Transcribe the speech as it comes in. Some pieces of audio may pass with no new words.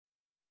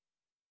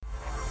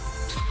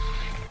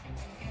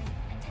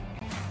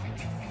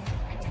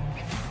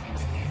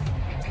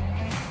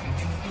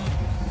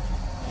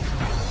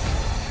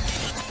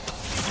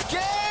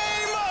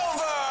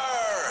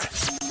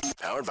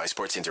Powered by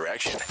Sports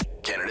Interaction,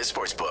 Canada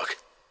Sportsbook.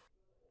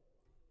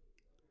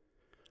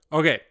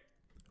 Okay,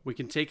 we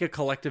can take a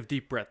collective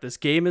deep breath. This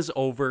game is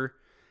over,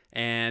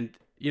 and,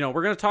 we're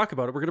going to talk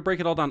about it. We're going to break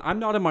it all down. I'm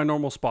not in my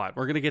normal spot.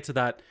 We're going to get to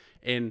that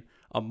in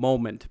a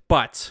moment,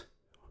 but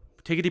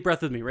take a deep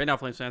breath with me right now,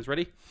 Flames fans.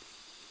 Ready?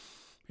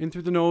 In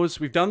through the nose.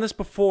 We've done this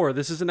before.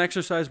 This is an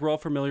exercise we're all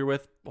familiar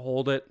with.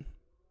 Hold it.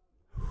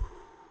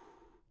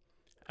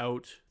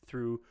 Out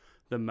through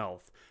the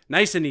mouth.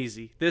 Nice and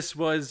easy. This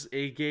was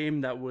a game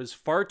that was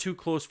far too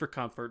close for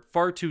comfort,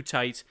 far too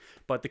tight,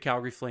 but the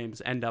Calgary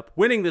Flames end up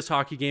winning this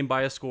hockey game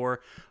by a score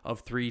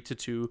of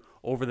 3-2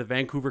 over the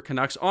Vancouver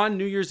Canucks on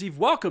New Year's Eve.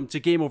 Welcome to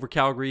Game Over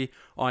Calgary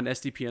on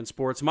SDPN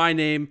Sports. My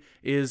name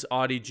is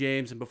Audie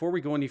James, and before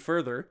we go any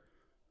further,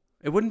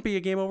 it wouldn't be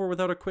a game over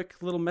without a quick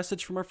little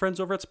message from our friends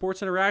over at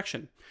Sports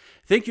Interaction.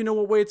 Think you know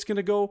what way it's going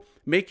to go?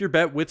 Make your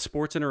bet with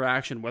Sports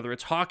Interaction. Whether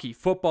it's hockey,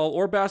 football,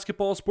 or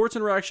basketball, Sports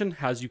Interaction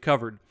has you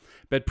covered.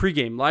 Bet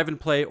pregame, live and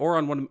play, or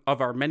on one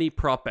of our many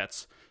prop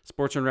bets.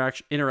 Sports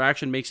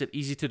Interaction makes it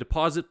easy to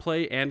deposit,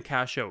 play, and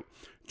cash out.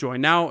 Join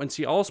now and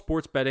see all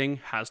sports betting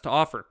has to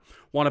offer.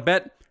 Want to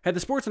bet? Head to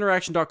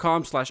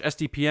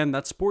sportsinteraction.com/SDPN.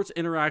 That's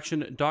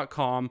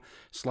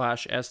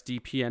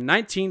sportsinteraction.com/SDPN.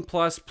 19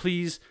 plus,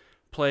 please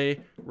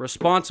play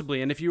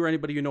responsibly. And if you or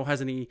anybody you know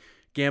has any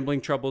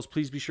gambling troubles,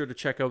 please be sure to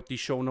check out the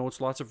show notes.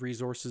 Lots of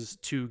resources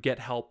to get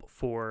help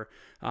for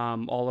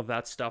all of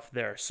that stuff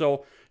there.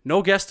 So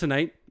no guest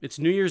tonight. It's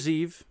New Year's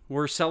Eve.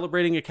 We're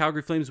celebrating a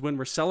Calgary Flames win.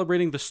 We're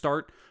celebrating the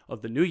start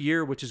of the new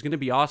year, which is going to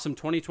be awesome.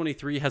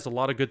 2023 has a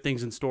lot of good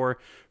things in store.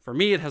 For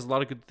me, it has a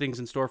lot of good things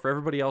in store for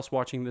everybody else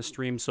watching this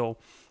stream. So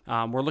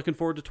we're looking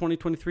forward to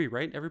 2023,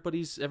 right?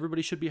 Everybody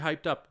should be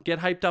hyped up. Get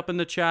hyped up in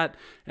the chat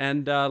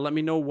and let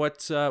me know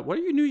what are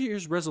your New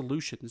Year's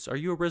resolutions? Are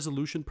you a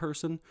resolution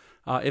person?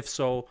 If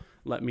so,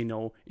 let me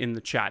know in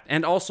the chat.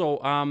 And also,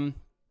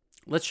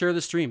 let's share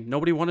the stream.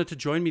 Nobody wanted to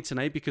join me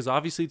tonight because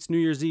obviously it's New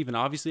Year's Eve and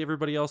obviously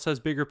everybody else has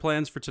bigger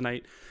plans for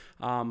tonight.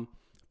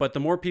 But the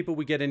more people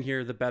we get in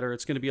here, the better.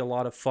 It's going to be a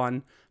lot of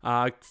fun.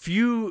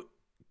 Few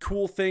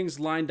cool things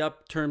lined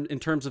up in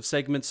terms of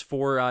segments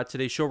for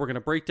today's show. We're going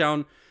to break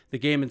down the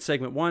game in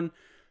segment 1. I'm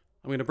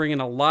going to bring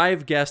in a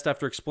live guest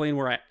after I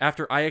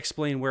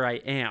explain where I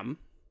am.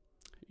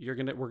 We're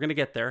going to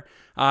get there.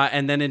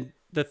 And then in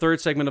the third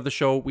segment of the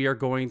show, we are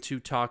going to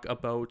talk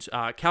about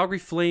Calgary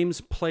Flames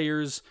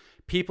players,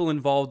 people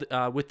involved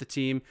with the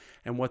team,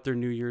 and what their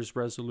New Year's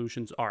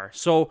resolutions are.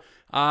 So,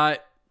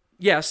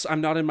 yes,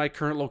 I'm not in my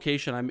current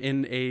location. I'm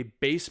in a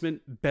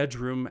basement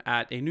bedroom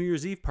at a New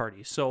Year's Eve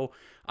party. So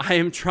I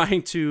am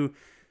trying to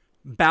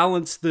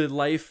balance the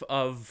life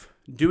of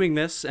doing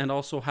this and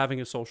also having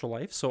a social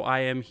life. So I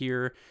am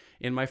here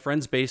in my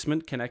friend's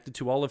basement, connected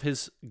to all of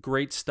his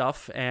great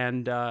stuff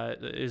and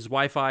his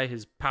Wi-Fi,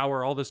 his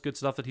power, all this good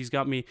stuff that he's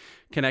got me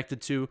connected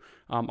to.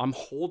 I'm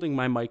holding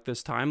my mic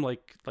this time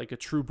like a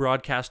true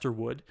broadcaster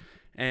would.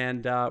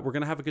 And we're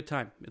going to have a good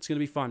time. It's going to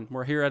be fun.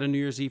 We're here at a New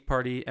Year's Eve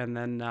party, and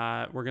then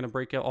we're going to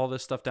break all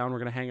this stuff down. We're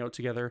going to hang out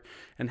together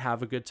and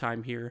have a good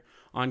time here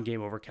on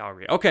Game Over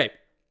Calgary. Okay,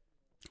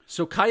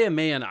 so Kaya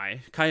May,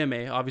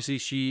 obviously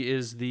she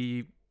is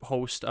the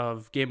host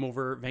of Game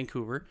Over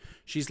Vancouver.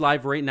 She's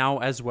live right now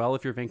as well.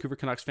 If you're a Vancouver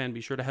Canucks fan,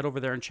 be sure to head over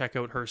there and check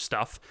out her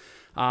stuff.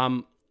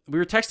 We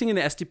were texting in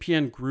the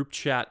SDPN group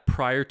chat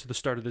prior to the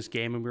start of this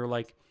game, and we were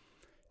like,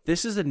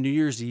 this is a New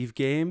Year's Eve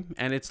game,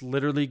 and it's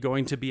literally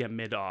going to be a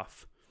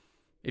mid-off.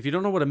 If you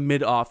don't know what a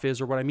mid-off is,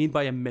 or what I mean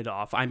by a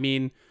mid-off, I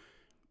mean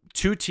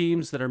two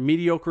teams that are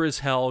mediocre as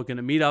hell going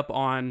to meet up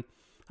on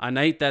a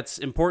night that's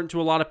important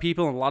to a lot of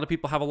people, and a lot of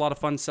people have a lot of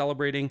fun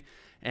celebrating,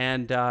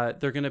 and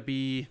they're going to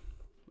be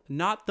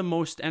not the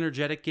most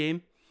energetic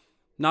game,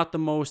 not the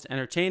most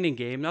entertaining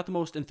game, not the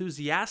most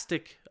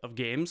enthusiastic of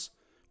games,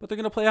 but they're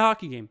going to play a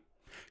hockey game.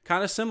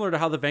 Kind of similar to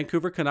how the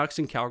Vancouver Canucks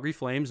and Calgary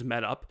Flames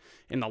met up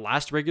in the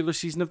last regular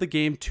season of the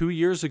game 2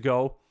 years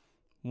ago,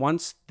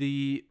 once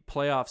the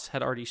playoffs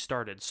had already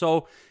started.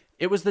 So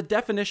it was the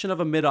definition of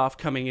a mid-off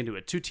coming into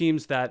it. Two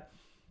teams that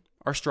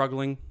are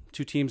struggling,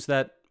 two teams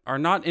that are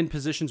not in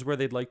positions where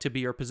they'd like to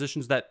be, or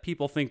positions that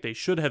people think they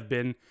should have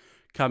been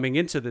coming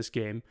into this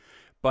game.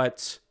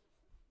 But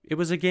it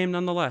was a game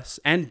nonetheless.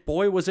 And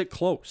boy, was it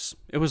close.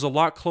 It was a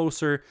lot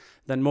closer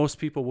than most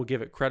people will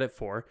give it credit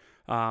for.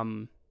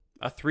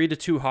 A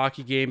 3-2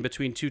 hockey game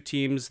between two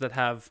teams that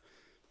have,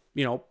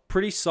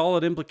 pretty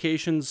solid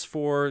implications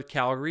for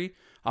Calgary.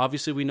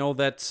 Obviously, we know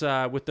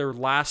that with their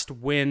last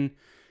win,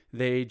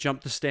 they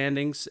jumped the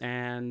standings,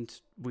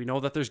 and we know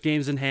that there's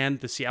games in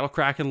hand. The Seattle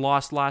Kraken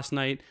lost last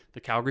night.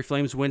 The Calgary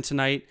Flames win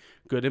tonight.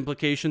 Good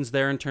implications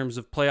there in terms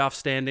of playoff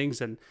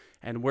standings and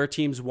where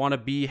teams want to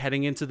be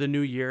heading into the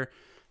new year.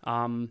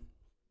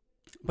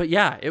 But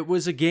yeah, it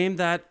was a game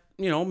that,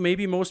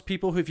 maybe most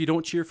people, if you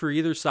don't cheer for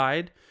either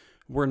side,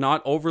 were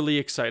not overly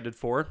excited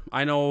for.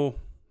 I know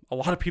a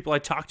lot of people I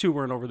talked to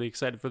weren't overly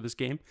excited for this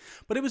game,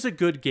 but it was a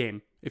good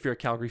game if you're a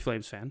Calgary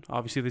Flames fan.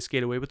 Obviously, they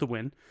skate away with the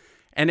win.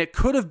 And it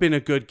could have been a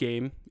good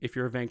game if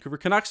you're a Vancouver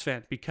Canucks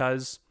fan,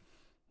 because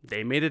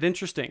they made it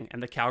interesting.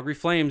 And the Calgary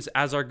Flames,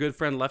 as our good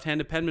friend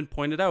Left-Handed Penman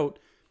pointed out,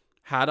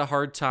 had a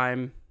hard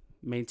time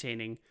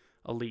maintaining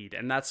a lead.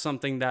 And that's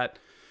something that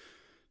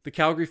the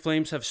Calgary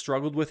Flames have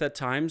struggled with at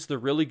times. They're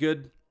really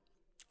good,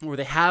 or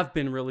they have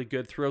been really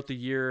good throughout the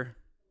year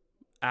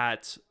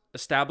at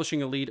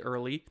establishing a lead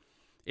early.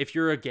 If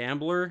you're a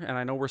gambler, and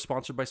I know we're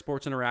sponsored by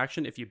Sports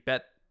Interaction, if you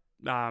bet,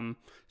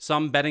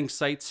 some betting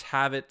sites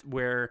have it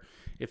where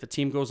if a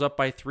team goes up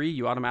by 3,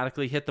 you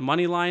automatically hit the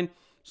money line.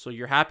 So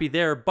you're happy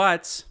there.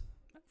 But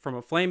from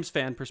a Flames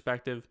fan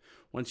perspective,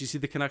 once you see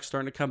the Canucks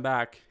starting to come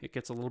back, it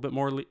gets a little bit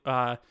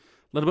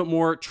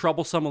more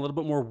troublesome, a little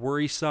bit more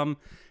worrisome.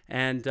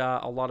 And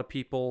a lot of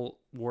people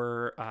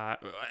were,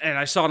 and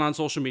I saw it on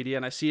social media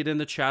and I see it in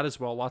the chat as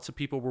well. Lots of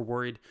people were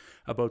worried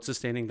about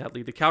sustaining that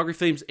lead. The Calgary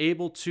Flames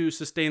able to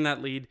sustain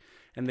that lead,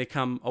 and they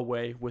come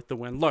away with the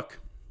win. Look,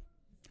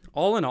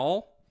 all in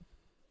all,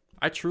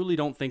 I truly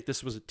don't think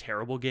this was a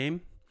terrible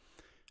game.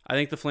 I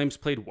think the Flames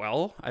played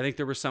well. I think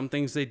there were some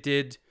things they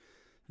did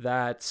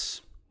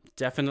that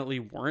definitely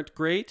weren't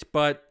great,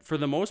 but for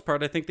the most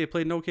part, I think they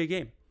played an okay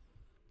game.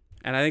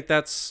 And I think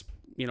that's,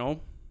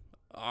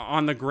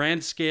 on the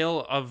grand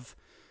scale of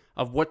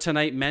what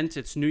tonight meant.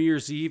 It's New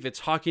Year's Eve. It's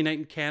hockey night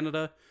in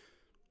Canada.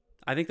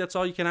 I think that's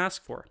all you can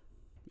ask for.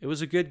 It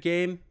was a good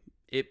game.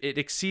 It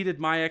exceeded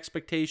my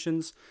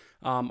expectations.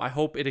 I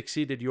hope it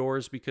exceeded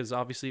yours, because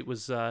obviously it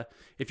was,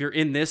 if you're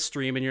in this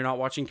stream and you're not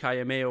watching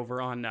Kayame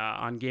over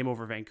on Game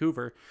Over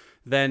Vancouver,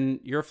 then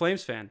you're a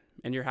Flames fan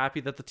and you're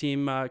happy that the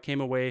team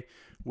came away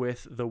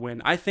with the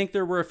win. I think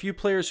there were a few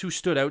players who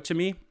stood out to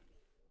me.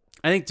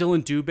 I think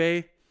Dylan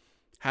Dubé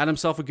had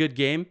himself a good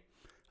game.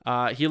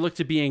 He looked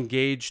to be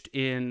engaged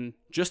in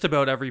just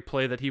about every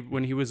play that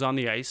when he was on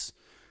the ice.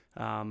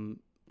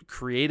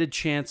 Created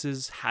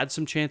chances, had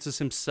some chances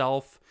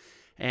himself,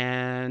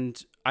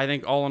 and I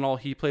think all in all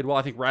he played well.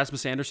 I think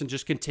Rasmus Andersson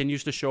just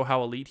continues to show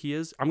how elite he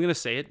is. I'm going to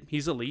say it.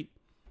 He's elite.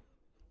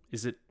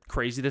 Is it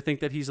crazy to think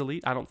that he's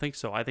elite? I don't think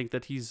so. I think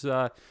that he's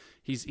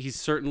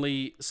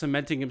certainly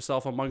cementing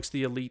himself amongst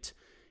the elite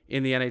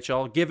in the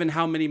NHL, given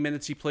how many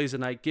minutes he plays a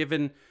night,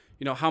 given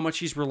how much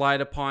he's relied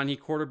upon. He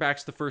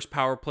quarterbacks the first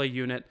power play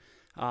unit.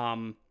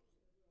 I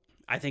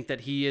think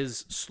that he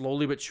is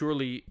slowly but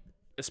surely,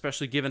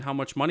 especially given how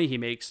much money he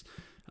makes,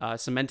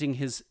 cementing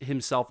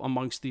himself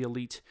amongst the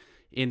elite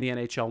in the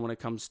NHL when it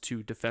comes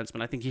to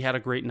defensemen. I think he had a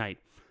great night.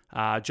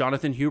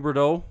 Jonathan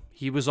Huberdeau,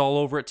 he was all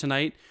over it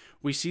tonight.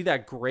 We see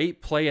that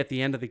great play at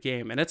the end of the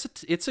game, and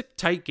it's a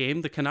tight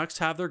game. The Canucks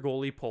have their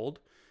goalie pulled,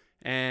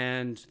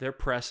 and they're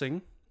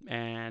pressing,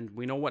 and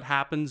we know what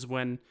happens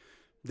when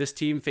this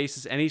team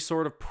faces any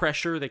sort of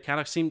pressure. They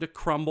kind of seem to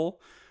crumble.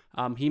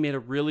 He made a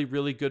really,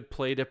 really good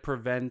play to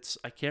prevent,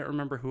 I can't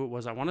remember who it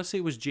was. I want to say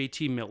it was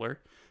JT Miller,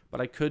 but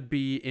I could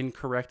be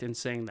incorrect in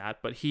saying that.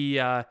 But he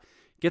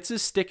gets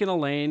his stick in a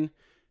lane,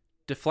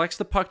 deflects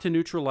the puck to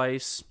neutral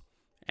ice,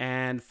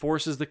 and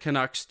forces the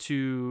Canucks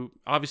to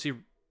obviously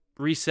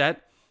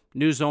reset,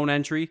 new zone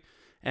entry,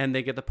 and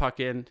they get the puck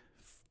in.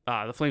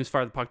 The Flames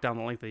fire the puck down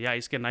the length of the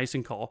ice, get an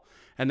icing call,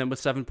 and then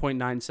with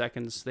 7.9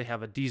 seconds, they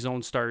have a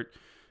D-zone start.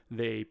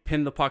 They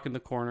pin the puck in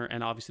the corner,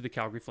 and obviously the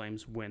Calgary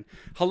Flames win.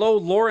 Hello,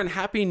 Lauren.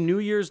 Happy New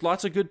Year's.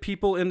 Lots of good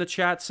people in the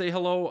chat. Say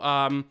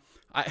hello.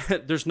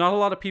 There's not a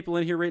lot of people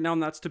in here right now,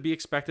 and that's to be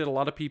expected. A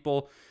lot of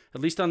people,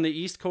 at least on the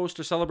East Coast,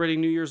 are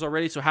celebrating New Year's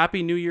already. So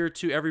happy New Year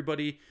to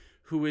everybody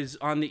who is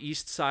on the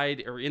East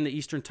side or in the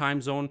Eastern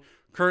time zone.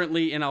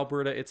 Currently in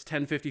Alberta, it's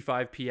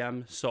 10:55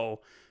 p.m. So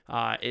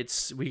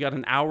we got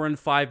an hour and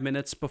 5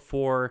 minutes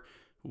before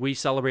we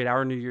celebrate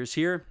our New Year's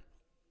here.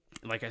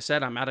 Like I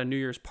said, I'm at a New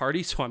Year's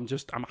party, so I'm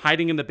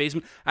hiding in the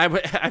basement. I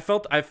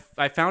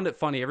found it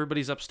funny.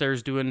 Everybody's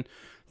upstairs doing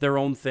their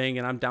own thing,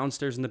 and I'm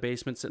downstairs in the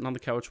basement, sitting on the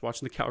couch,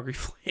 watching the Calgary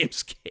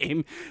Flames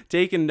game,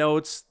 taking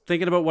notes,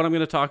 thinking about what I'm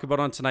going to talk about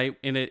on tonight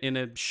in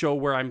a show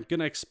where I'm going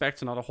to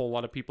expect not a whole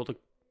lot of people to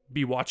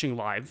be watching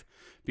live,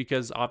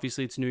 because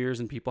obviously it's New Year's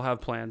and people have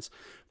plans.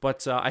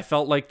 But I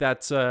felt like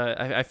that.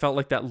 I felt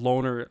like that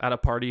loner at a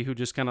party who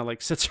just kind of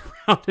like sits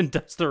around and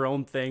does their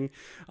own thing.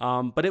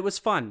 But it was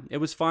fun. It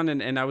was fun,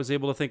 and I was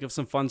able to think of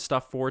some fun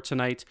stuff for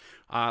tonight.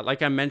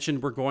 Like I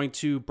mentioned, we're going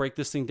to break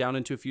this thing down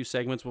into a few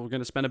segments. We're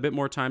going to spend a bit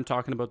more time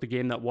talking about the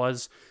game that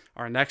was.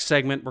 Our next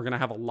segment, we're going to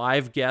have a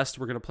live guest.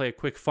 We're going to play a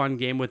quick fun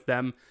game with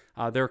them.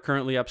 They're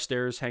currently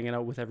upstairs hanging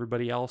out with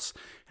everybody else.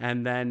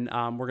 And then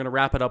we're going to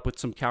wrap it up with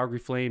some Calgary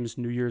Flames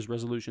New Year's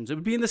resolutions. It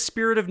would be in the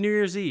spirit of New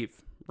Year's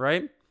Eve,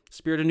 right?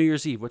 Spirit of New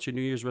Year's Eve. What's your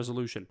New Year's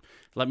resolution?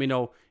 Let me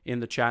know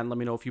in the chat, and let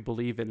me know if you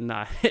believe in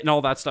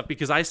all that stuff,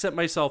 because I set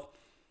myself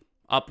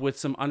up with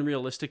some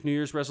unrealistic New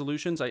Year's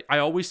resolutions. I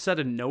always set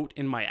a note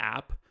in my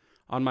app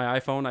on my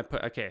iPhone. I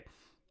put, okay,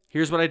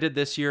 here's what I did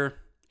this year.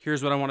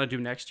 Here's what I want to do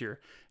next year.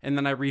 And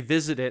then I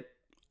revisit it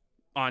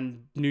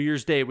on New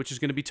Year's Day, which is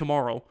going to be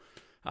tomorrow.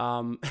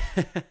 And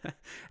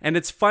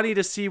it's funny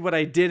to see what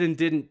I did and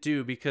didn't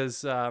do,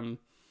 because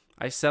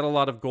I set a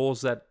lot of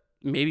goals that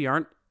maybe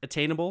aren't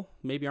attainable,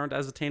 maybe aren't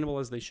as attainable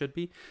as they should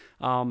be.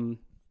 And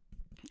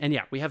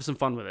yeah, we have some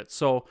fun with it.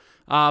 So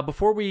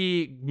before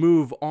we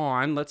move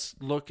on, let's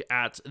look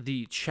at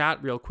the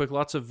chat real quick.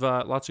 Lots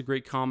of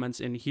great comments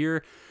in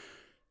here.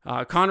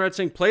 Conrad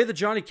saying, play the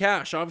Johnny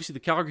Cash. Obviously, the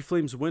Calgary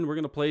Flames win. We're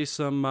going to play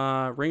some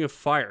Ring of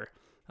Fire.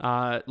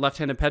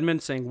 Left-handed Pedman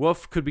saying,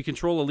 woof, could we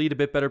control a lead a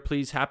bit better,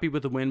 please? Happy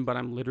with the win, but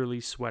I'm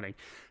literally sweating.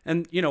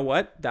 And you know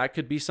what? That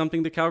could be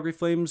something the Calgary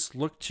Flames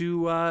look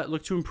to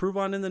improve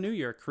on in the new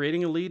year,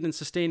 creating a lead and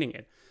sustaining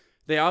it.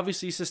 They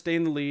obviously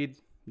sustain the lead.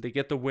 They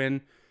get the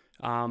win.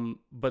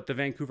 But the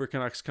Vancouver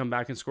Canucks come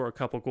back and score a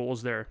couple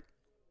goals there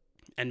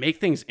and make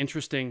things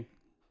interesting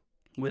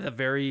with a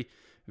very,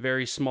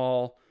 very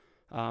small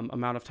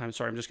amount of time.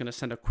 Sorry, I'm just going to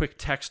send a quick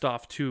text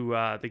off to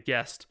the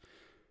guest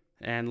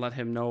and let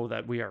him know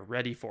that we are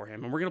ready for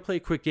him. And we're going to play a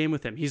quick game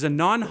with him. He's a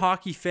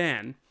non-hockey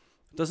fan,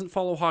 doesn't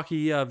follow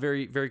hockey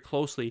very, very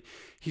closely.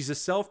 He's a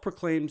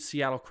self-proclaimed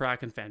Seattle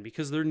Kraken fan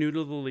because they're new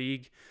to the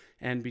league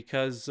and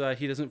because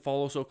he doesn't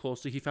follow so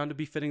closely. He found it to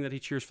be fitting that he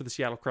cheers for the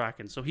Seattle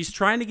Kraken. So he's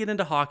trying to get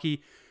into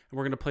hockey, and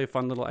we're going to play a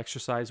fun little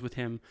exercise with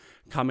him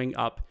coming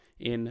up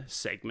in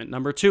segment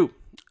number 2.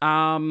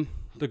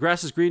 The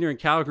grass is greener in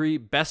Calgary.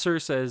 Besser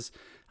says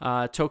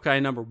Tokai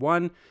number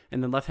 1,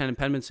 and then left-handed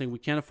Penman saying we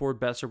can't afford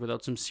Besser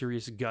without some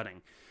serious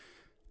gutting.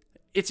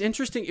 It's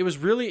interesting. It was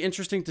really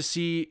interesting to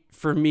see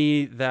for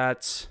me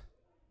that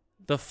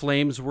the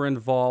Flames were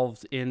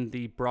involved in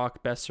the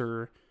Brock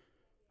Besser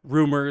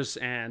rumors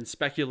and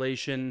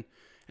speculation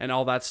and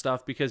all that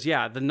stuff because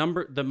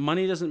the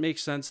money doesn't make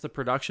sense. The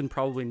production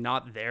probably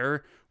not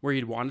there where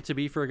you'd want it to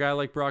be for a guy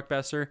like Brock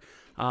Besser.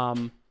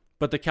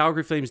 But the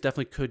Calgary Flames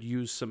definitely could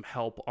use some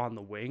help on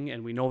the wing,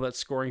 and we know that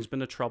scoring's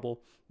been a trouble.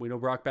 We know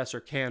Brock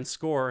Besser can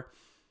score.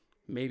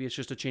 Maybe it's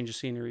just a change of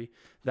scenery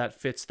that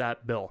fits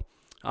that bill.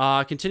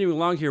 Continuing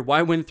along here,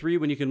 why win 3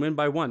 when you can win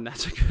by 1?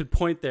 That's a good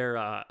point there,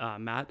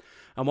 Matt.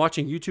 I'm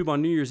watching YouTube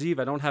on New Year's Eve.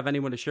 I don't have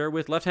anyone to share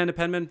with. Left-handed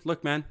Penman,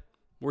 look, man,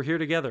 we're here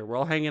together. We're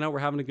all hanging out. We're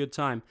having a good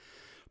time.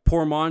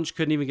 Poor Monge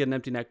couldn't even get an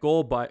empty net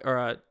goal,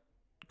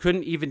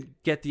 couldn't even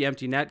get the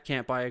empty net,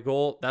 can't buy a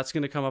goal. That's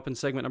going to come up in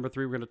segment number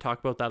 3. We're going to talk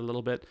about that a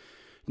little bit.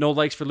 No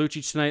likes for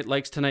Lucic tonight.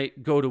 Likes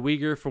tonight go to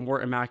Uyghur for more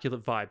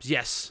immaculate vibes.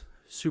 Yes,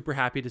 super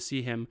happy to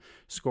see him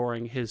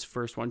scoring his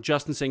first one.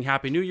 Justin saying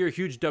Happy New Year.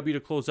 Huge W to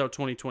close out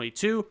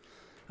 2022.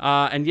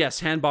 And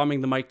yes, hand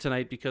bombing the mic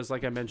tonight because,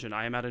 like I mentioned,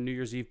 I am at a New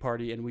Year's Eve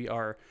party and we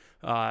are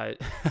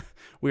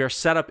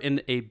set up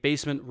in a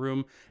basement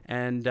room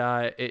and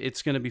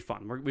it's going to be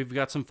fun. We've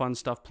got some fun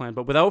stuff planned.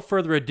 But without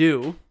further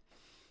ado,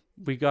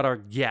 we got our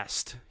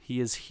guest.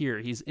 He is here.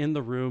 He's in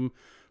the room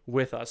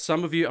with us.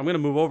 Some of you, I'm going to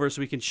move over so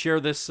we can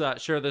share this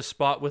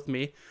spot with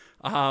me.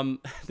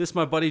 This is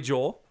my buddy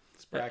Joel.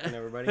 It's Bracken,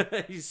 everybody.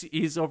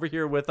 he's over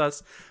here with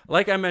us.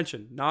 Like I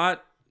mentioned,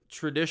 not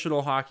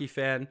traditional hockey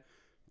fan,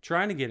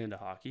 trying to get into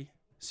hockey.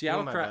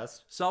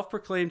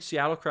 Self-proclaimed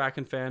Seattle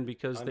Kraken fan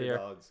because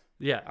underdogs.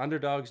 They are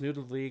underdogs, new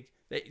to the league.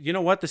 You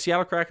know what? The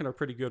Seattle Kraken are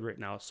pretty good right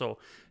now. So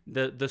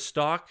the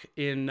stock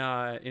in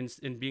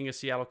being a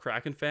Seattle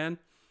Kraken fan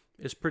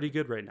is pretty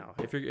good right now.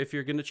 If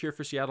you're going to cheer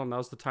for Seattle,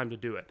 now's the time to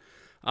do it.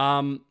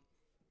 We're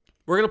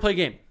going to play a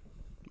game.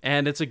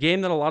 And it's a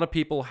game that a lot of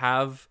people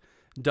have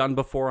done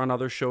before on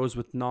other shows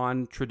with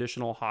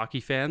non-traditional hockey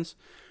fans,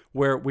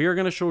 where we are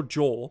going to show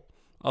Joel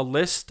a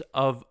list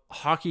of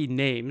hockey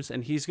names,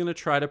 and he's going to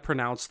try to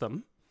pronounce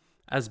them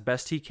as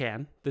best he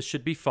can. This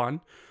should be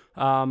fun.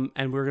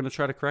 And we're going to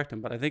try to correct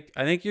him. But I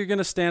think you're going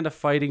to stand a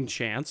fighting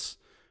chance.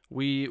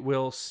 We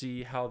will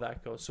see how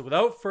that goes. So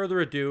without further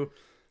ado,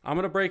 I'm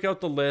going to break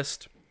out the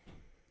list,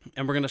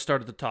 and we're going to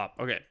start at the top.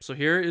 Okay, so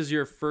here is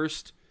your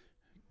first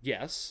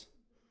guess.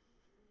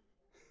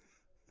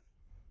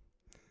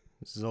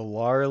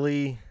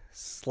 Zolarli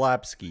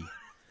Slapski.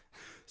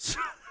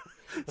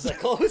 Was that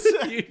close?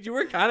 you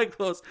were kind of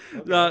close.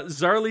 Okay.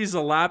 Zarli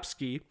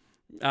Zalapski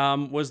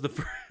was the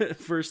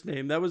first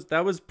name. That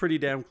was pretty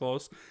damn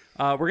close.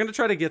 We're going to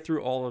try to get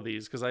through all of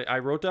these because I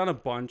wrote down a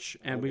bunch,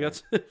 and we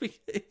got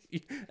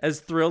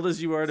as thrilled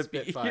as you are to be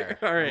here.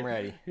 All right, I'm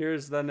ready.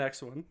 Here's the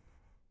next one.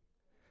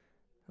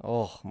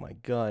 Oh, my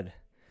God.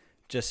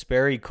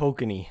 Jesperi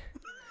Kokeni.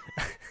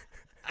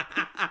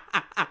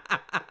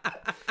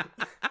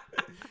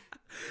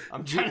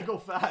 I'm trying to go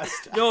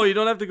fast. No, you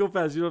don't have to go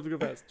fast.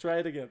 Try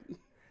it again.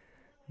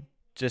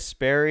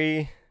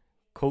 Jesperi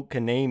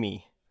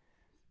Kokanemi.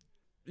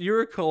 You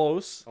were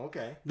close.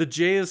 Okay. The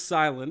J is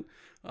silent.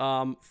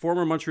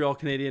 Former Montreal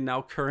Canadian,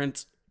 now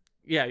current.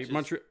 Yeah,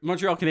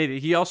 Montreal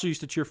Canadian. He also used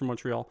to cheer for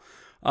Montreal.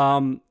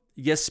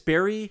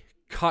 Jesperi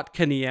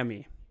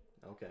Kotkaniemi.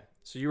 Okay.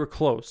 So you were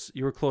close.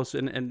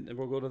 And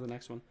we'll go to the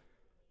next one.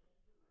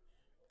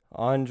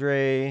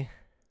 Andre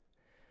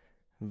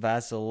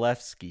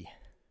Vasilevsky.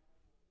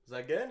 Is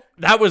that good?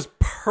 That was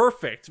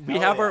perfect. We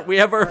have our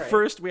right.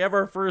 first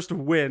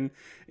win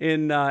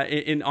in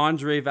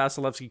Andre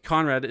Vasilevsky.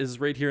 Conrad is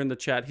right here in the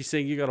chat. He's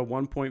saying you got a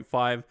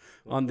 1.5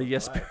 on the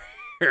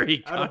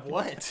Jesperi. Out of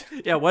what?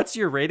 Yeah, what's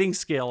your rating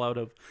scale out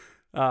of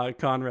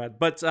Conrad?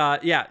 But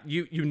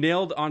you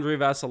nailed Andre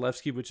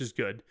Vasilevsky, which is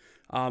good.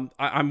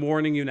 I'm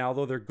warning you now,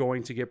 though, they're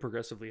going to get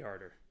progressively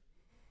harder.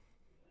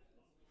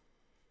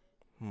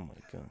 Oh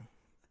my God.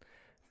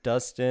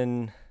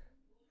 Dustin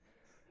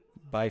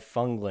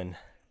Byfunglin.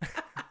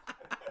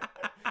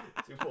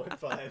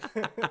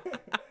 2.5.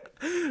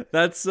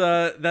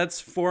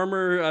 That's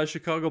former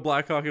Chicago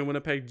Blackhawk and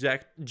Winnipeg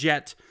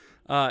Jet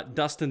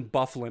Dustin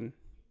Byfuglien.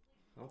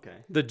 Okay.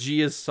 The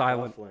G is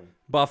silent.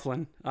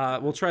 Byfuglien.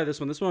 We'll try this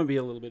one. This one will be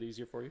a little bit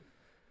easier for you.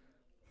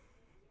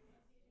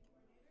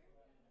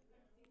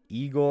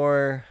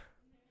 Igor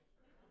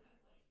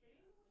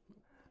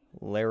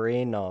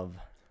Larionov.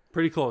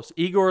 Pretty close.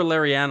 Igor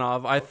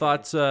Larionov. I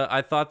thought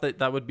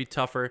that would be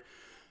tougher.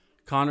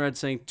 Conrad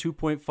saying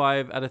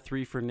 2.5 out of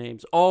 3 for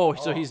names.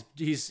 So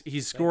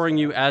he's scoring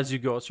you as you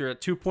go. So you're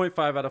at 2.5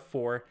 out of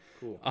 4.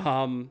 Cool.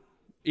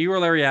 Igor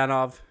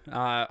Larionov,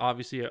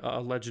 obviously a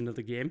legend of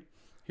the game.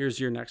 Here's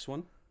your next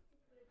one.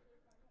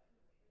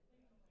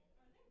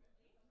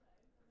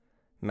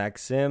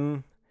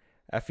 Maxim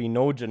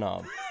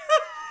Afinogenov.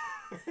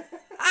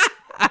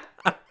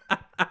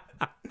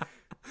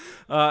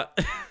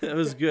 It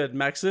was good.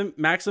 Maxim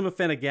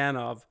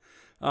Afinogenov.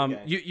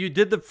 Okay. You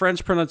did the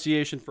French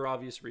pronunciation for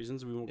obvious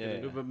reasons. We won't get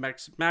into it, but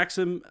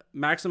Maxim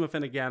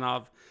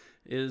Afinogenov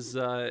is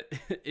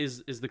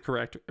the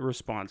correct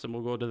response, and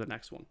we'll go to the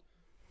next one.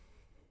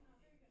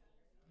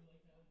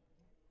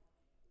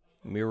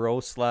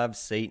 Miroslav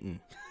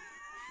Satan.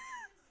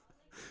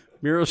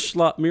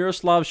 Miroslav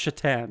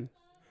Shatan.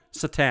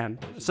 Satan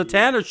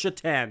or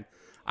Shatan.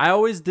 I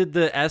always did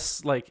the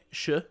S like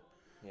sh.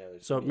 Yeah,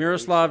 So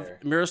Miroslav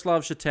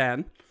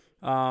Shatan.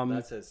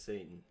 That says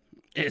Satan.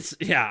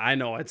 I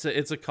know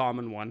it's a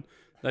common one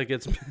that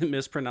gets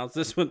mispronounced.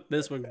 This one,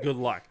 good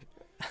luck.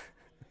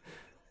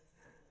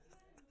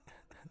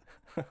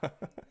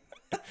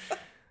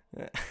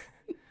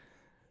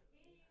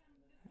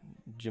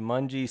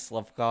 Jumanji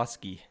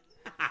Slavkovsky.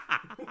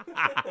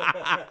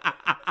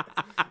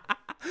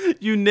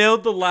 You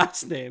nailed the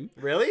last name.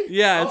 Really?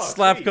 Yeah, it's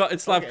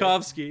It's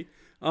Slavkovsky.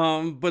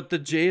 But the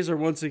J's are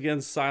once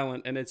again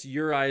silent, and it's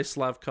Uri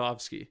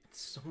Slavkovsky.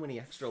 So many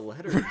extra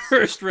letters.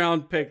 First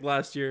round pick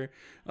last year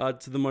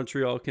to the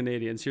Montreal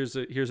Canadiens.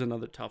 Here's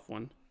another tough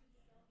one.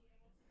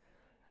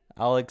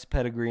 Alex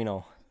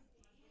Pellegrino.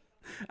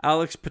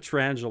 Alex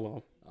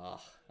Pietrangelo.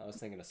 Oh, I was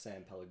thinking of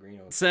San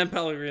Pellegrino. San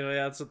Pellegrino,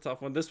 yeah, that's a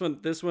tough one. This one,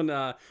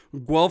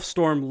 Guelph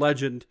Storm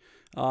legend,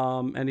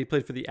 and he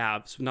played for the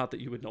Avs. Not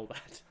that you would know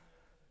that.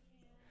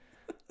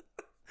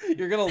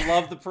 You're gonna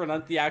love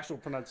the actual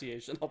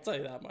pronunciation. I'll tell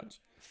you that much.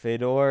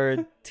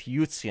 Fedor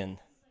Tyutin.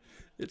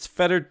 It's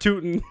Fedor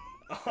Tootin.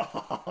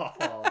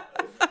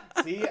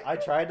 See, I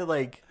tried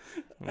to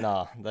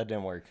Nah, that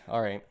didn't work. All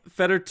right.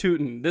 Fedor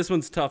Tootin. This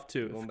one's tough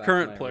too.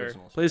 Current player,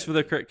 plays for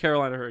the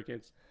Carolina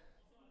Hurricanes.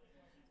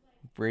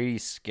 Brady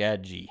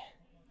Skaggi.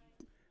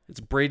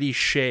 It's Brady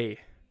Shea.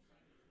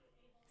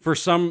 A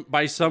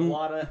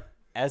lot of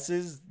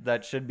S's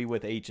that should be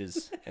with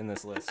H's in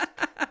this list.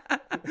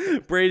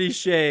 Brady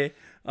Shea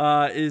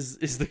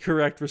is the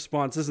correct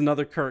response. This is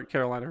another current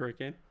Carolina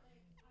Hurricane.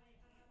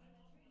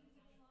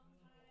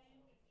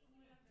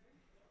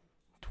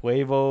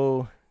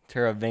 Teuvo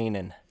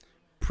Teravainen.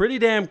 Pretty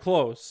damn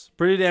close.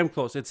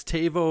 It's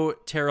Teuvo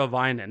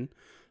Teravainen.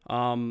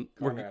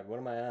 Conrad, what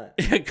am I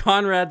at?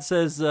 Conrad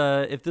says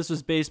if this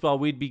was baseball,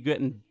 we'd be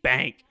getting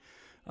bank.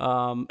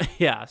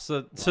 Yeah.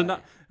 So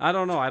not. I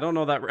don't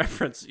know that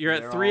reference. You're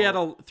at 3 out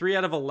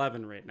of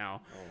 11 right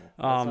now.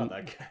 That's not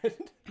that good.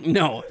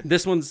 No,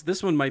 this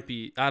one might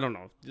be. I don't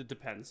know. It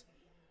depends.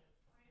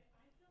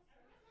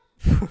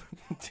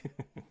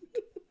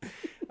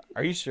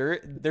 Are you sure?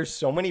 There's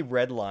so many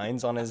red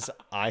lines on his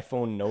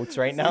iPhone notes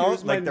right now.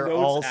 Use my They're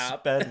notes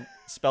all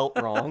spelt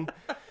wrong.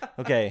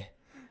 Okay.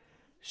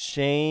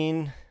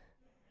 Shane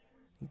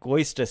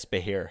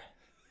Goistisbehere.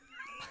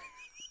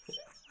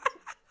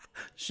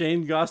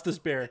 Shane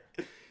Gostisbehere.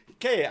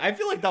 Okay, I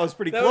feel like that was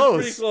pretty That close.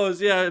 was pretty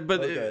close, yeah.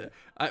 But Okay.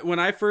 when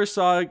I first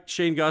saw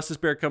Shane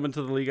Gostisbehere come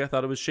into the league, I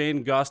thought it was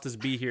Shane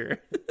Gostisbehere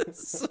here.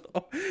 So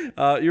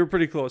you were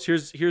pretty close.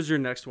 Here's your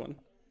next one.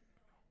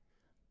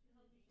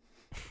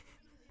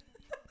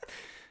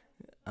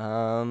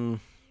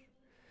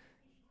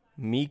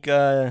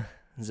 Mika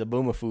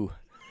Zabumafu.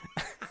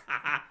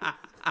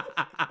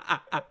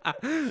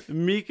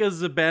 Mika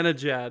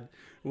Zibanejad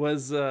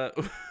was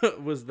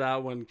that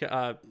one.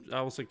 I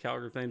almost said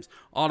Calgary Flames.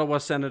 Ottawa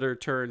Senator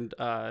turned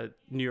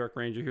New York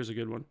Ranger. Here's a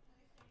good one.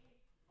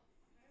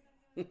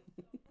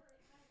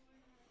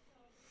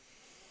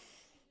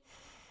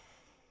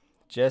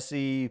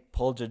 Jesse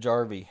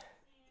Puljajarvi.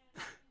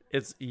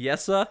 It's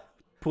Yessa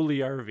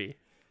Puliarvi.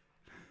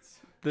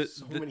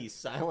 So many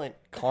silent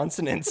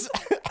consonants.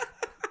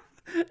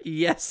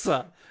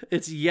 Yessa.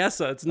 It's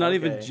Yessa. It's not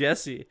even Okay.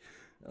 Jesse.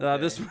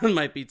 Okay. This one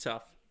might be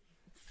tough.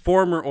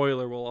 Former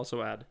Oiler will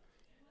also add.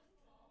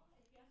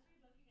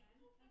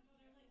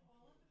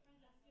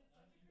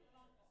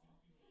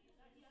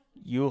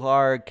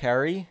 Yuhar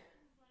Carey.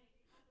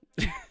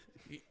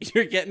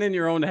 You're getting in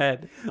your own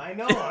head. I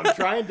know. I'm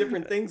trying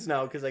different things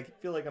now because I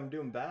feel like I'm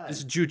doing bad.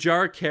 It's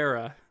Jujar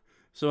Kara.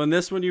 So in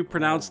this one, you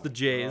pronounce the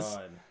J's.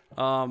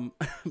 God.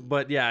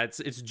 But yeah, it's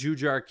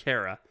Jujar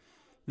Kara.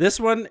 This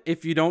one,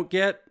 if you don't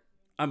get,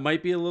 I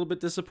might be a little bit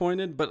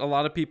disappointed, but a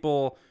lot of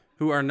people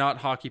who are not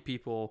hockey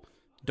people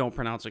don't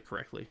pronounce it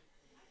correctly.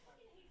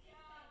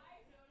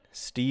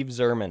 Steve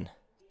Zerman.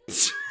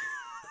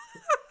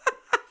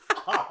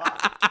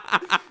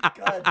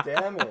 God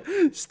damn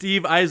it.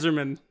 Steve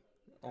Yzerman.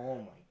 Oh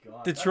my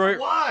god. Detroit.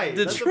 Why?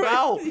 That's a Detroit.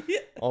 vowel. Yeah.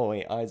 Oh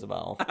wait, I's a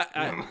vowel.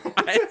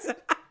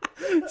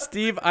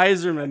 Steve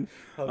Yzerman.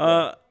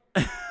 Okay.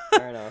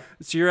 Fair enough.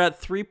 So you're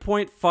at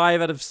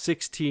 3.5 out of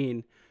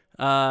 16.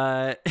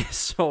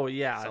 So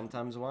yeah.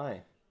 Sometimes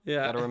why?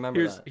 Yeah. Gotta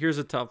remember that. Here's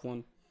a tough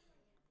one.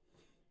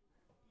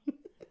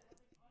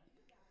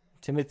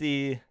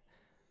 Timothy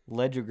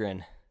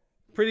Ledgergren.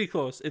 Pretty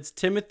close. It's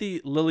Timothy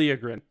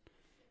Liljegren,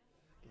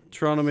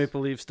 Toronto Maple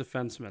Leafs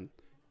defenseman.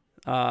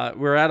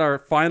 We're at our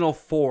final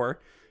 4.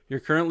 You're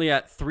currently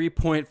at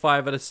 3.5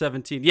 out of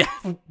 17. Yeah,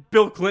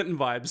 Bill Clinton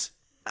vibes.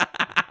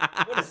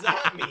 What does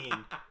that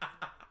mean?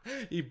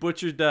 He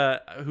butchered.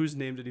 Whose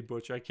name did he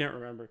butcher? I can't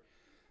remember.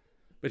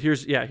 But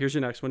here's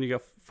your next one. You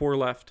got 4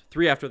 left.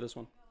 3 after this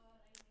one.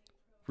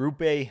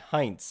 Rupe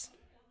Heinz.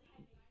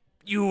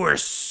 You were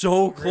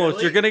so close.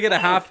 Really? You're gonna get a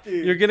half.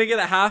 Dude. You're gonna get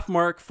a half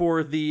mark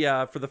for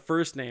the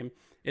first name.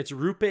 It's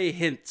Rupe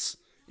Hintz.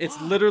 It's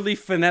literally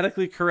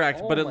phonetically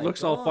correct, but it my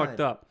looks all God. fucked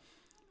up.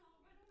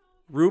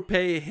 Rupe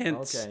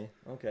Hintz.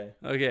 Okay.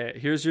 Okay,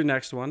 here's your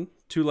next one.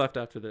 2 left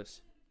after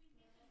this.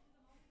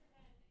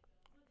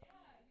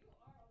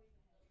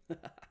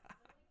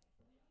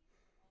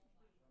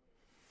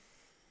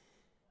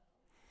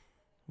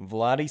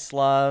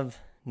 Vladislav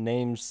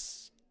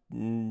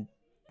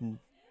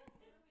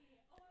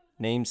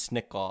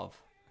Namesnikov.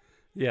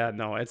 Yeah,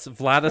 no, it's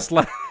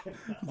Vladislav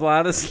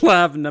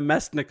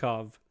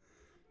Nemesnikov.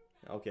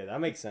 Okay, that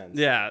makes sense.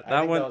 Yeah, I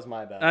think one that was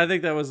my bad. I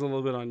think that was a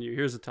little bit on you.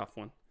 Here's a tough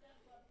one.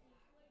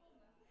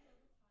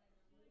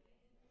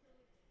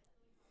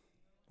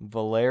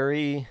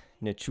 Valery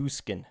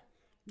Nichushkin.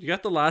 You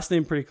got the last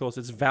name pretty close.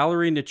 It's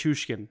Valery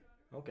Nichushkin.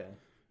 Okay.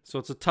 So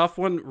it's a tough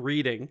one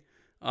reading.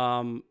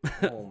 Oh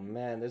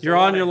man, there's You're a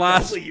lot on your of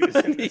last W's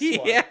in this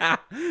one. Yeah,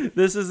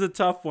 this is a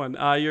tough one.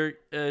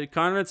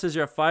 Conrad says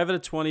you're at 5 out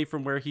of 20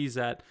 from where he's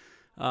at.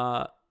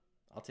 I'll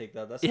take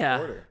that. That's Yeah. a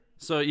quarter.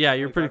 So yeah,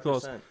 you're pretty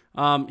close.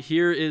 25%.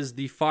 Here is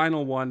the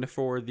final one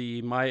for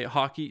my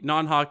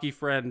non-hockey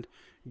friend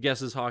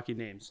guesses hockey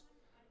names.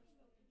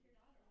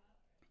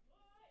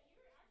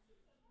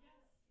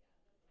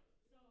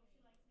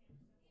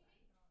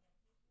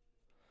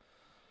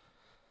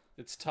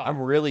 It's tough. I'm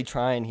really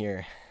trying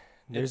here.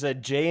 There's a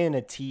J and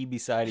a T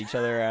beside each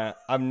other.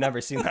 I've never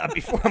seen that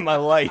before in my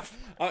life.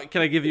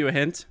 Can I give you a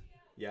hint?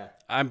 Yeah.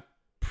 I'm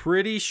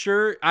pretty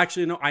sure.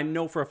 Actually, no. I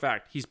know for a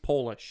fact he's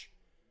Polish.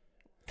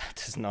 That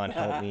does not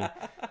help me.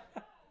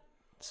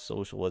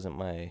 Social wasn't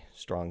my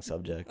strong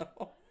subject.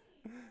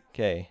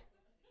 Okay.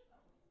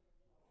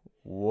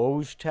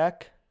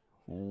 Wojtek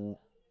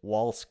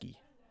Walski.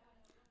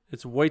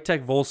 It's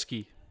Wojtek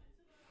Wolski.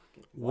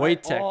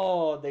 Wojtek.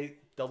 Oh, they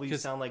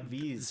W's sound like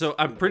V's. So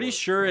I'm pretty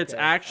sure it's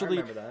Okay, actually.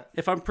 I remember that.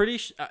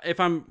 If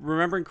I'm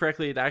remembering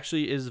correctly, it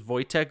actually is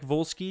Wojtek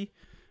Wolski,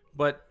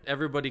 but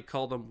everybody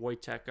called him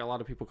Wojtek. A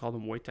lot of people called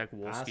him Wojtek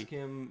Ask Wolski.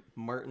 him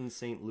Martin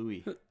St.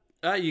 Louis.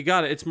 You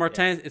got it. It's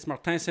Martin. It's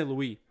Martin Saint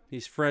Louis.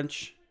 He's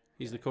French.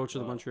 He's the coach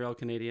of the Montreal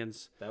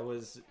Canadiens. That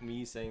was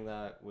me saying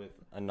that with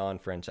a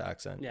non-French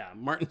accent. Yeah,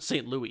 Martin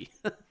St. Louis.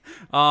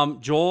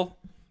 Joel,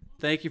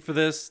 thank you for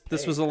this.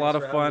 This was a lot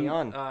of thanks for having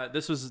fun. me on.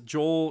 This was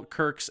Joel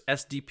Kirk's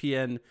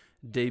SDPN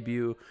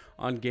debut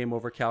on Game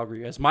Over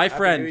Calgary. As my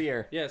friend. New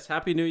Year. Yes,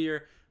 Happy New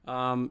Year.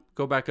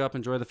 Go back up,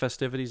 enjoy the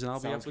festivities, and I'll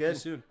be up Sounds with you good.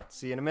 soon.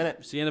 See you in a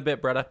minute. See you in a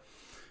bit, Bretta.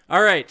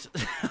 All right.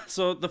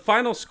 So the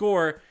final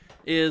score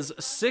is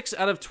 6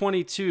 out of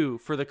 22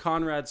 for the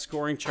Conrad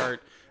scoring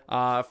chart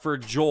for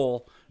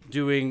Joel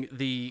doing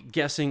the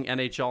guessing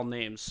NHL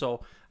names.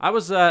 So I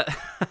was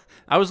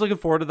looking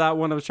forward to that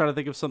one. I was trying to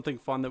think of something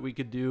fun that we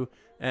could do,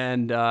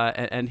 and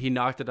he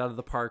knocked it out of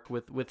the park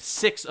with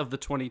 6 of the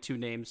 22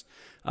 names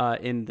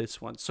in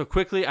this one. So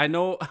quickly, I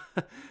know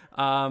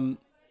I'm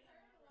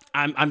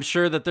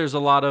sure that there's a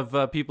lot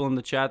of people in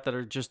the chat that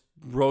are just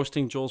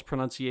roasting Joel's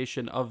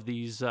pronunciation of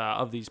these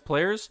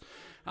players.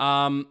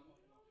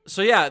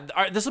 So yeah,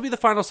 this will be the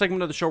final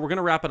segment of the show. We're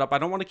gonna wrap it up. I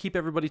don't want to keep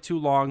everybody too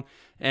long,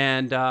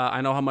 and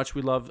I know how much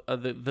we love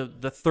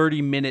the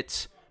 30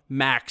 minutes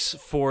max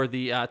for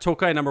the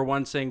Tokai number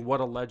 1 saying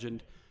what a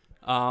legend.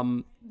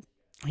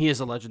 He is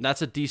a legend.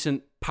 That's a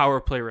decent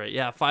power play rate.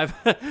 Yeah,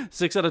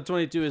 6 out of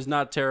 22 is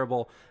not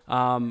terrible,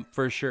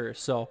 for sure.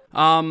 So,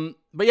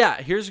 but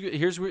yeah, here's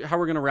how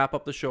we're gonna wrap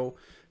up the show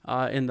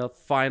in the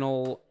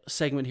final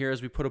segment here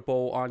as we put a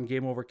bow on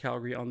Game Over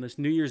Calgary on this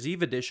New Year's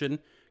Eve edition.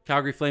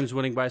 Calgary Flames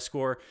winning by a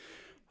score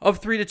of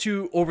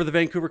 3-2 over the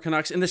Vancouver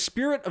Canucks. In the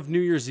spirit of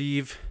New Year's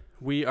Eve,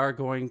 we are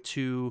going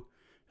to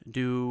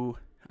do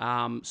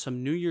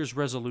some New Year's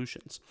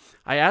resolutions.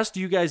 I asked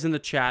you guys in the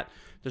chat.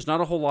 There's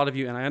not a whole lot of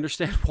you, and I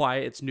understand why.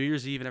 It's New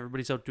Year's Eve, and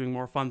everybody's out doing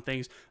more fun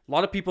things. A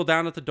lot of people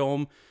down at the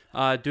Dome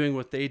doing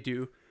what they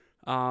do.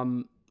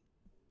 In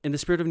the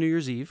spirit of New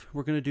Year's Eve,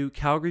 we're going to do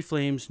Calgary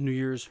Flames New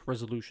Year's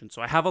resolutions.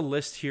 So I have a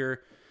list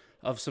here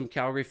of some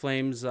Calgary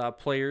Flames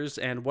players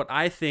and what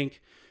I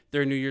think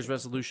their New Year's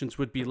resolutions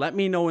would be. Let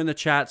me know in the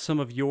chat some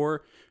of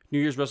your New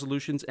Year's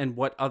resolutions and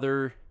what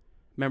other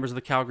members of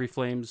the Calgary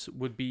Flames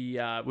would be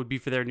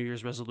for their New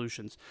Year's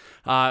resolutions.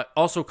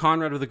 Also,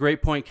 Conrad with a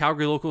great point.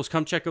 Calgary locals,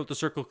 come check out the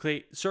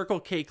Circle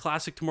K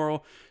Classic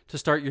tomorrow to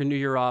start your new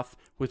year off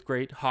with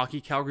great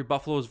hockey. Calgary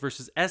Buffaloes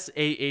versus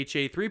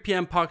SAHA, 3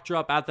 p.m. puck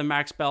drop at the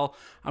Max Bell.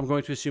 I'm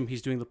going to assume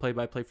he's doing the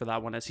play-by-play for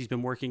that one, as he's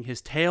been working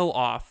his tail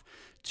off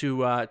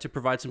to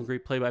provide some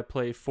great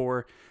play-by-play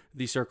for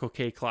the Circle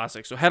K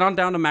Classic. So head on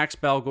down to Max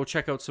Bell, go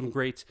check out some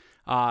great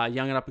young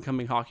and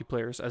up-and-coming hockey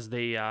players as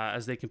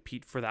they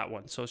compete for that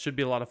one. So it should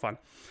be a lot of fun.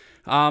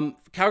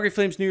 Calgary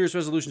Flames New Year's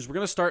resolutions. We're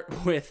going to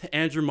start with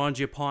Andrew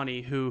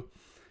Mangiapane, who,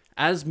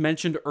 as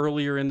mentioned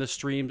earlier in the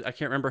stream, I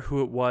can't remember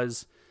who it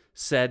was,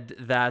 said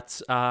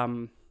that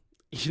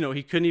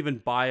he couldn't even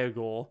buy a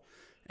goal,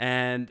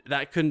 and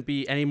that couldn't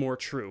be any more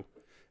true.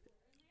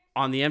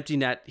 On the empty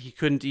net, he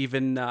couldn't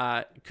even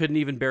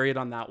bury it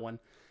on that one.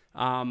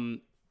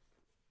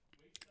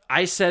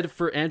 I said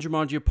for Andrew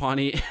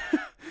Mangiapane,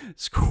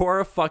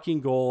 score a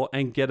fucking goal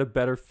and get a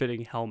better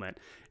fitting helmet.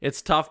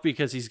 It's tough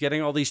because he's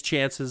getting all these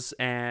chances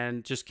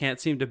and just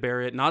can't seem to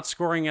bury it. Not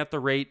scoring at the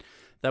rate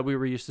that we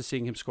were used to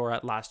seeing him score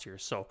at last year.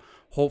 So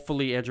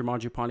hopefully Andrew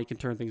Mangiapane can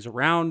turn things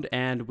around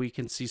and we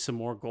can see some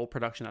more goal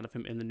production out of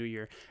him in the new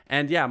year.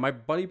 And yeah, my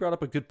buddy brought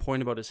up a good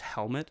point about his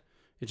helmet.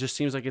 It just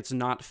seems like it's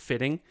not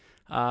fitting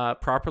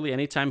properly.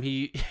 Anytime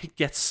he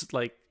gets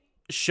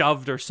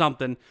shoved or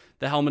something,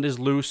 the helmet is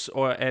loose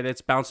and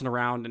it's bouncing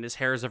around and his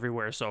hair is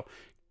everywhere. So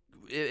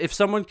if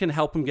someone can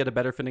help him get a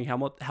better fitting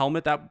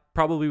helmet, that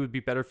probably would be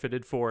better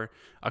fitted for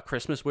a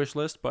Christmas wish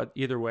list. But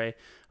either way,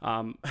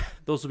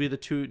 those will be the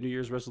 2 New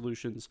Year's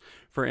resolutions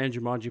for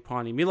Andrew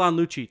Mangiapane. Milan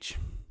Lucic.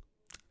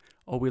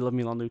 Oh, we love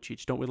Milan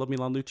Lucic. Don't we love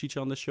Milan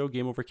Lucic on this show?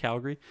 Game over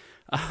Calgary.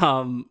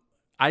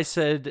 I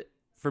said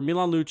for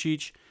Milan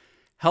Lucic,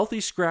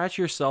 healthy scratch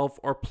yourself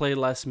or play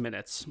less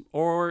minutes.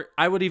 Or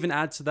I would even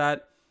add to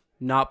that,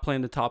 not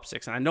playing the top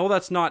 6. And I know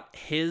that's not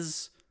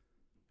his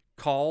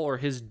call or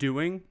his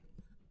doing,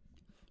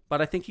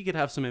 but I think he could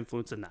have some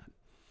influence in that.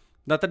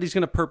 Not that he's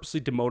going to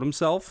purposely demote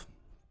himself,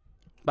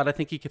 but I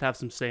think he could have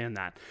some say in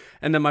that.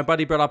 And then my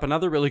buddy brought up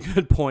another really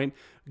good point.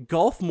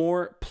 Golf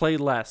more, play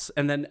less.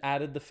 And then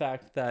added the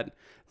fact that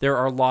there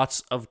are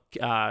lots of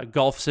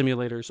golf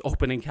simulators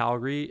open in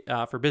Calgary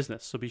for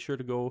business. So be sure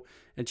to go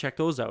and check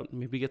those out.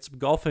 Maybe get some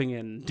golfing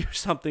and do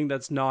something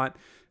that's not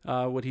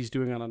what he's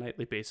doing on a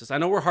nightly basis. I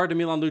know we're hard to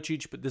Milan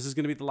Lucic, but this is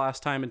going to be the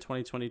last time in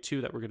 2022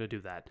 that we're going to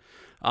do that.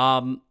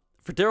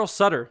 For Daryl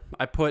Sutter,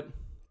 I put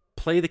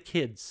play the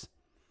kids.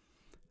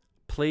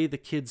 Play the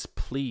kids,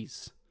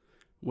 please.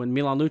 When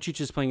Milan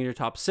Lucic is playing in your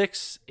top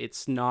 6,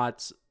 it's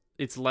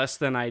less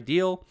than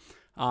ideal.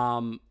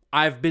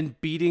 I've been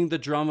beating the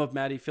drum of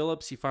Matty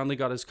Phillips. He finally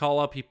got his call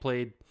up. He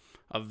played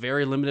a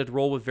very limited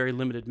role with very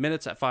limited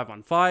minutes at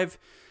 5-on-5,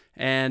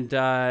 and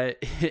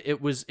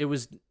it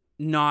was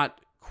not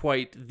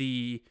quite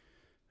the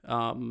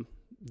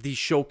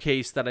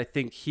showcase that I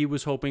think he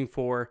was hoping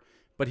for,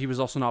 but he was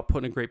also not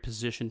put in a great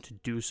position to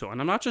do so.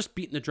 And I'm not just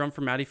beating the drum for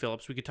Matty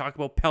Phillips. We could talk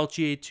about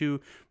Peltier too.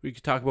 We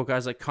could talk about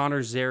guys like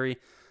Connor Zary.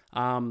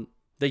 The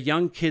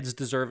young kids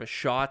deserve a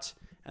shot,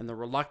 and the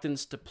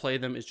reluctance to play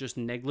them is just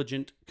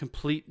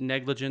complete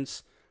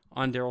negligence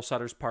on Daryl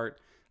Sutter's part.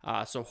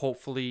 So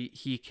hopefully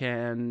he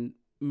can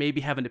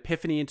maybe have an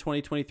epiphany in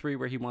 2023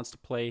 where he wants to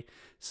play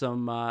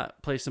some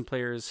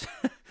players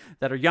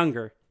that are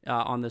younger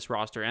on this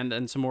roster.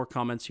 And some more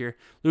comments here.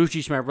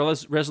 Lucic, my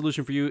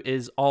resolution for you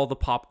is all the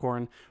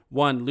popcorn.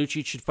 1,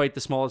 Lucic should fight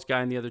the smallest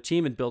guy in the other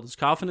team and build his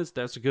confidence.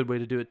 That's a good way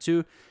to do it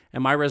too.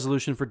 And my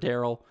resolution for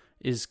Daryl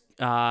is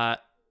more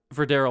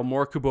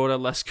Kubota,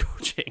 less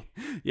coaching.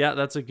 Yeah,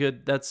 that's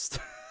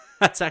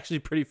actually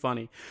pretty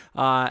funny.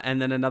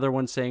 And then another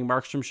one saying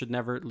Markstrom should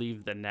never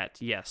leave the net.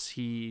 Yes,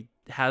 he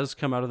has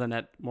come out of the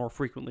net more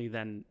frequently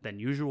than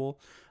usual.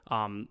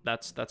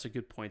 That's a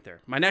good point there.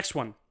 My next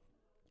one,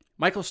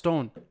 Michael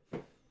Stone.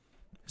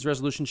 His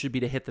resolution should be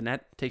to hit the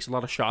net. Takes a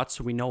lot of shots,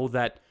 so we know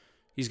that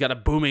he's got a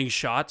booming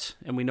shot,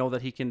 and we know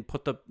that he can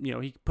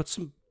put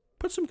some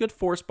good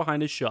force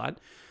behind his shot.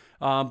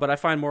 But I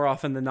find more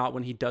often than not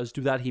when he does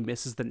do that, he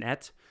misses the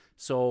net.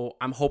 So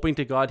I'm hoping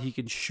to God he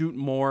can shoot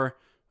more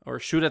or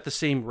shoot at the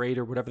same rate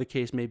or whatever the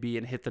case may be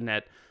and hit the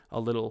net a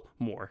little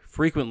more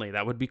frequently.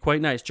 That would be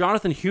quite nice.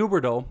 Jonathan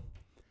Huberdeau,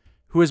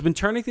 who has been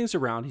turning things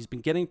around. He's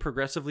been getting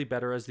progressively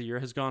better as the year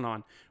has gone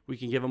on. We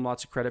can give him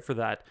lots of credit for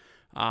that.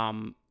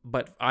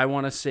 But I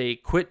want to say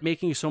quit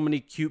making so many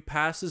cute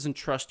passes and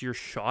trust your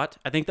shot.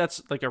 I think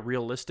that's like a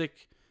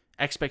realistic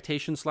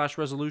expectation /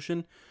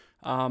 resolution.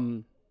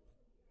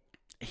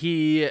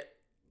 He's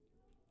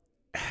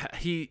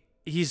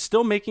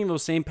still making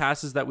those same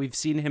passes that we've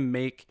seen him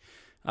make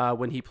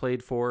when he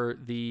played for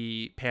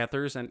the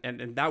Panthers,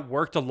 and that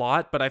worked a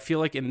lot, but I feel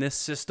like in this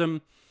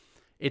system,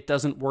 it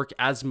doesn't work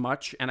as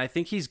much, and I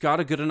think he's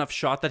got a good enough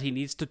shot that he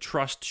needs to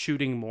trust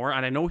shooting more,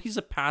 and I know he's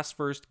a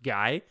pass-first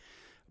guy,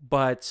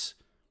 but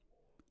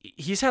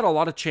he's had a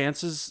lot of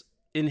chances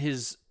in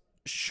his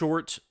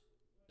short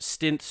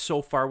stint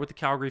so far with the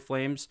Calgary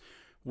Flames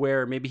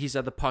where maybe he's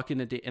had the puck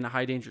in a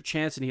high-danger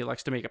chance and he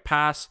likes to make a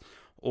pass,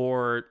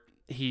 or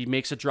he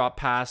makes a drop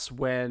pass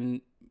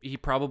when he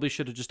probably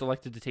should have just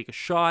elected to take a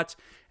shot.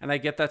 And I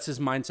get that's his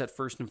mindset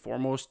first and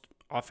foremost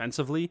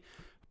offensively.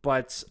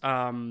 But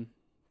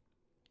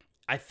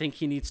I think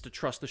he needs to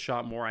trust the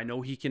shot more. I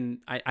know he can.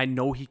 I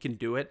know he can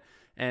do it,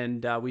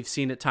 and we've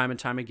seen it time and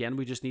time again.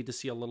 We just need to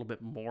see a little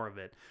bit more of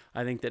it.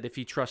 I think that if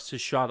he trusts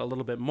his shot a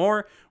little bit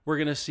more, we're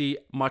going to see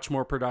much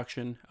more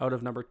production out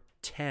of number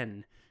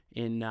 10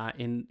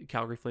 in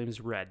Calgary Flames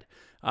red.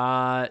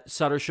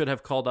 Sutter should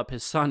have called up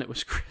his son. It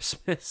was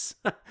Christmas.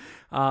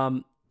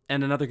 And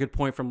another good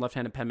point from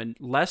left-handed penman,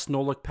 less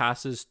no-look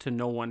passes to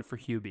no one for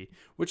Hubie,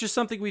 which is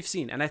something we've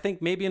seen. And I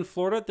think maybe in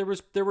Florida,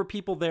 there were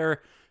people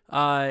there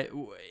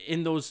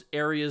in those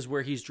areas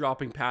where he's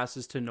dropping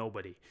passes to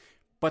nobody.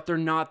 But they're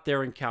not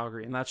there in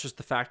Calgary, and that's just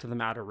the fact of the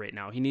matter right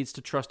now. He needs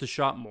to trust his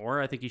shot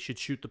more. I think he should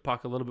shoot the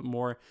puck a little bit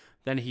more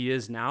than he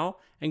is now,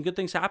 and good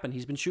things happen.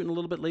 He's been shooting a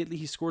little bit lately.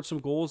 He scored some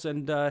goals,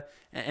 and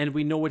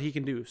we know what he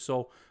can do.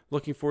 So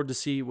looking forward to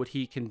see what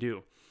he can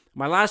do.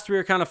 My last three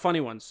are kind of funny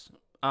ones.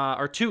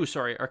 Are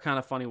kind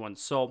of funny ones.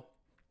 So,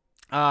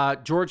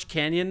 George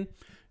Canyon,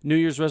 New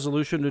Year's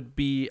resolution would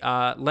be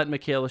let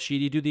Michaela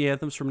Sheedy do the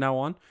anthems from now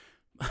on.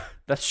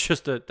 That's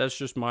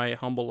just my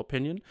humble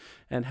opinion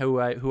and who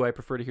I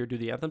prefer to hear do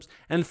the anthems.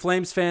 And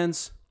Flames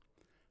fans,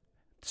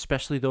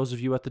 especially those of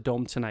you at the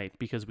Dome tonight,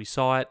 because we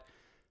saw it,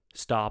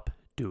 stop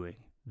doing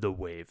the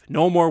wave.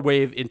 No more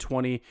wave in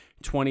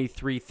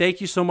 2023. Thank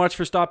you so much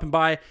for stopping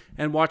by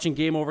and watching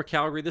Game Over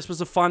Calgary. This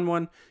was a fun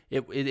one.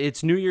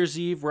 It's New Year's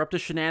Eve. We're up to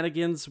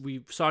shenanigans.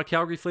 We saw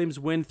Calgary Flames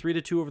win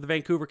 3-2 over the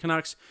Vancouver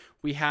Canucks.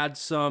 We had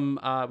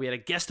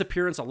a guest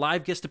appearance, a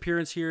live guest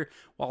appearance here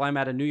while I'm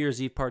at a New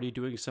Year's Eve party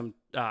doing some,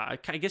 I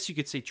guess you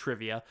could say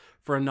trivia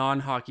for a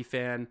non-hockey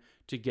fan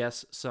to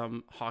guess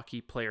some hockey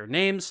player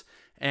names.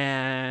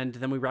 And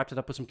then we wrapped it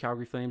up with some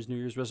Calgary Flames New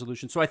Year's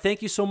resolution. So I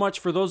thank you so much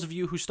for those of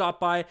you who stopped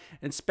by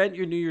and spent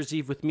your New Year's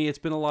Eve with me. It's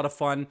been a lot of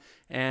fun.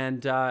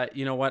 And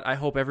you know what? I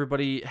hope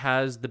everybody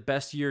has the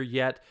best year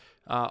yet.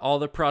 All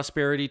the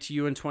prosperity to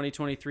you in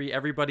 2023.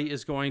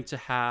 Everybody's going to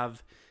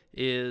have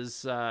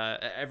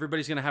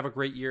a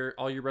great year.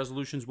 All your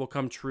resolutions will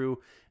come true.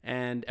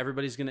 And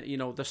everybody's going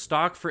to, the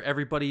stock for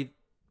everybody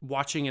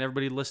watching and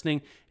everybody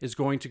listening is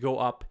going to go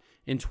up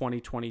in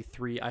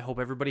 2023. I hope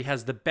everybody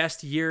has the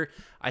best year.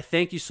 I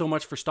thank you so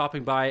much for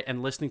stopping by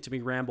and listening to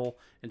me ramble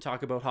and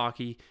talk about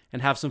hockey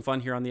and have some fun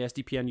here on the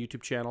SDPN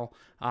YouTube channel.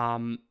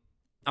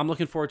 I'm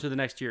looking forward to the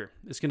next year.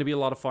 It's going to be a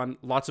lot of fun.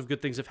 Lots of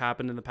good things have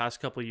happened in the past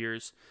couple of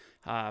years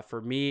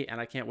for me, and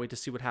I can't wait to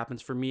see what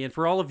happens for me and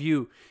for all of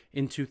you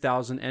in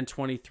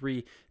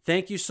 2023.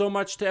 Thank you so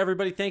much to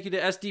everybody. Thank you to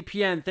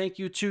SDPN. Thank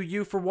you to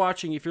you for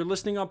watching. If you're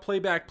listening on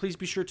playback, please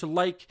be sure to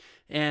like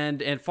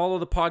and follow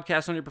the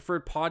podcast on your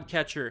preferred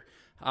podcatcher.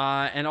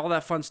 And all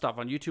that fun stuff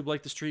on YouTube.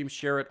 Like the stream,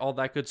 share it, all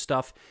that good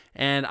stuff.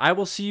 And I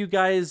will see you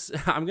guys.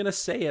 I'm going to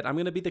say it. I'm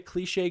going to be the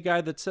cliche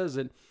guy that says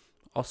it.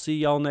 I'll see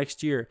y'all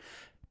next year.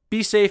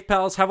 Be safe,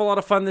 pals. Have a lot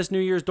of fun this New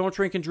Year's. Don't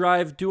drink and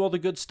drive. Do all the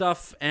good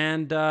stuff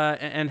and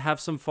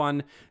have some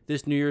fun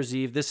this New Year's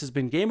Eve. This has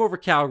been Game Over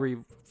Calgary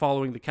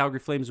following the Calgary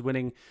Flames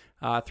winning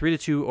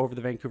 3-2 over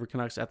the Vancouver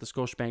Canucks at the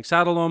Scotiabank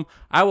Saddledome.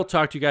 I will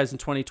talk to you guys in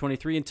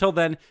 2023. Until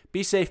then,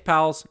 be safe,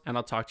 pals, and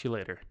I'll talk to you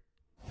later.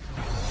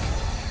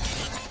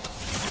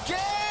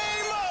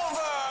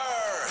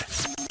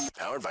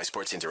 Powered by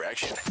Sports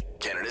Interaction,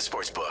 Canada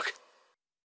Sportsbook.